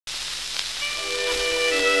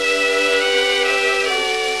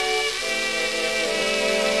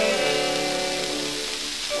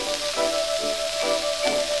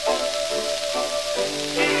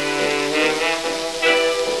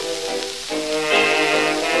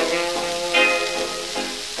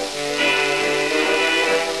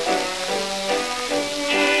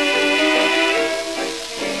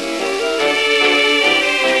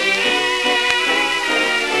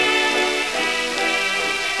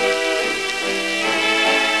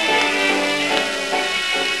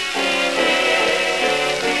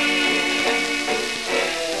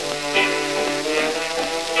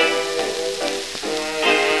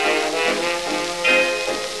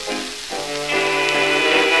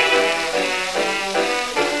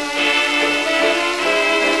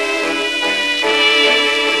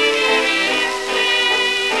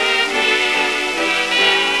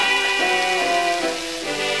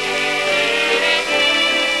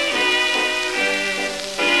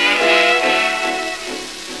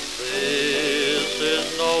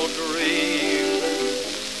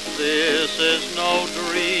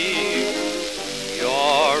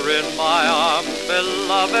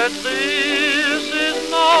that this is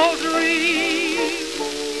no dream.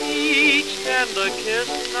 Each tender kiss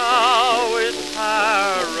now is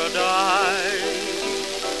paradise,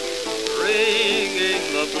 bringing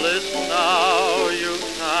the bliss now you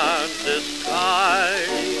can't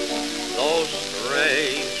disguise. Though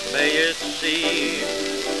strange may it seem,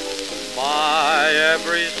 my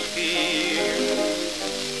every scheme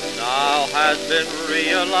now has been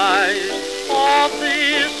realized. For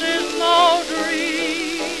this is no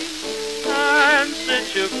dream, and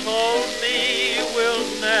since you've told me we'll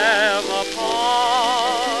never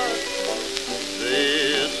part,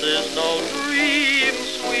 this is no dream,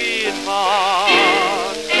 sweetheart.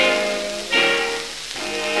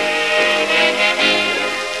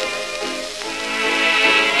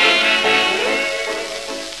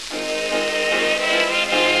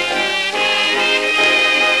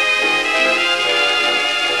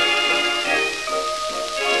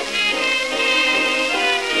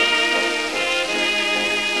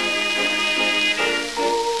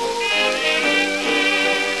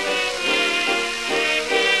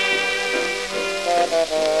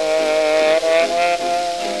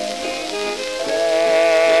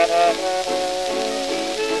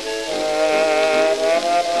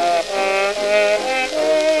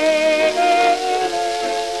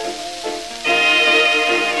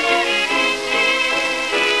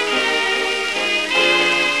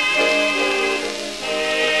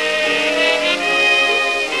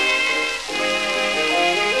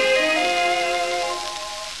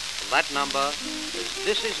 That number is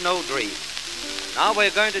This Is No Dream. Now we're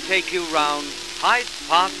going to take you round Hyde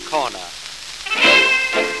Park Corner.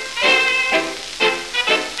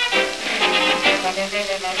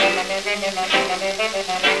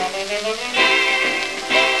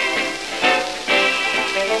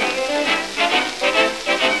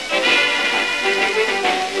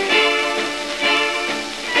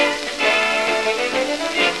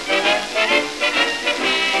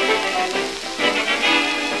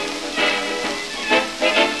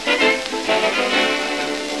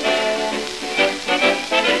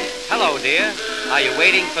 Hello, dear. Are you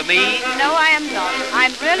waiting for me? No, I am not.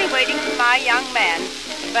 I'm really waiting for my young man.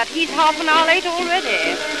 But he's half an hour late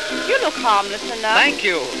already. You look harmless enough. Thank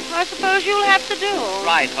you. I suppose you'll have to do.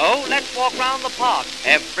 Right-ho, let's walk round the park.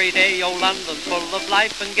 Every day, old London's full of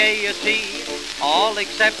life and gaiety. All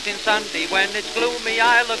except in Sunday, when it's gloomy,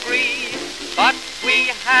 I'll agree. But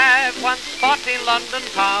we have one spot in London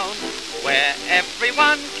town where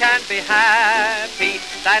everyone can be happy.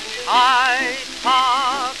 That's Hyde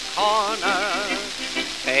Park Corner.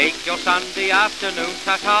 Take your Sunday afternoon,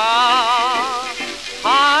 ta-ta.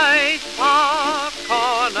 Hyde Park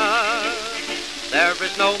Corner. There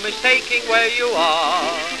is no mistaking where you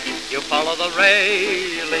are. You follow the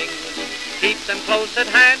railings, keep them close at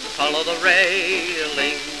hand, follow the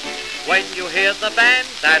railings. When you hear the band,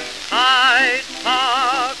 that's Hyde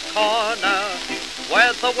Park Corner,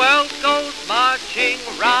 where the world goes marching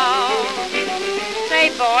round. Say,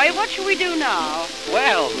 boy, what shall we do now?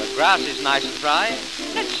 Well, the grass is nice and dry.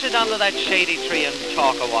 Let's sit under that shady tree and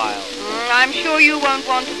talk a while. I'm sure you won't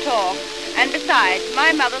want to talk. And besides,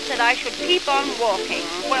 my mother said I should keep on walking.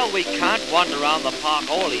 Well, we can't wander around the park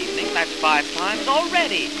all evening. That's 5 times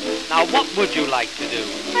already. Now, what would you like to do?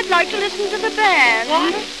 I'd like to listen to the band.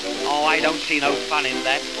 What? Oh, I don't see no fun in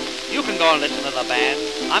that. You can go and listen to the band.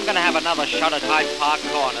 I'm going to have another shot at Hyde Park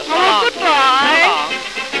Corner. So long. Goodbye. So long.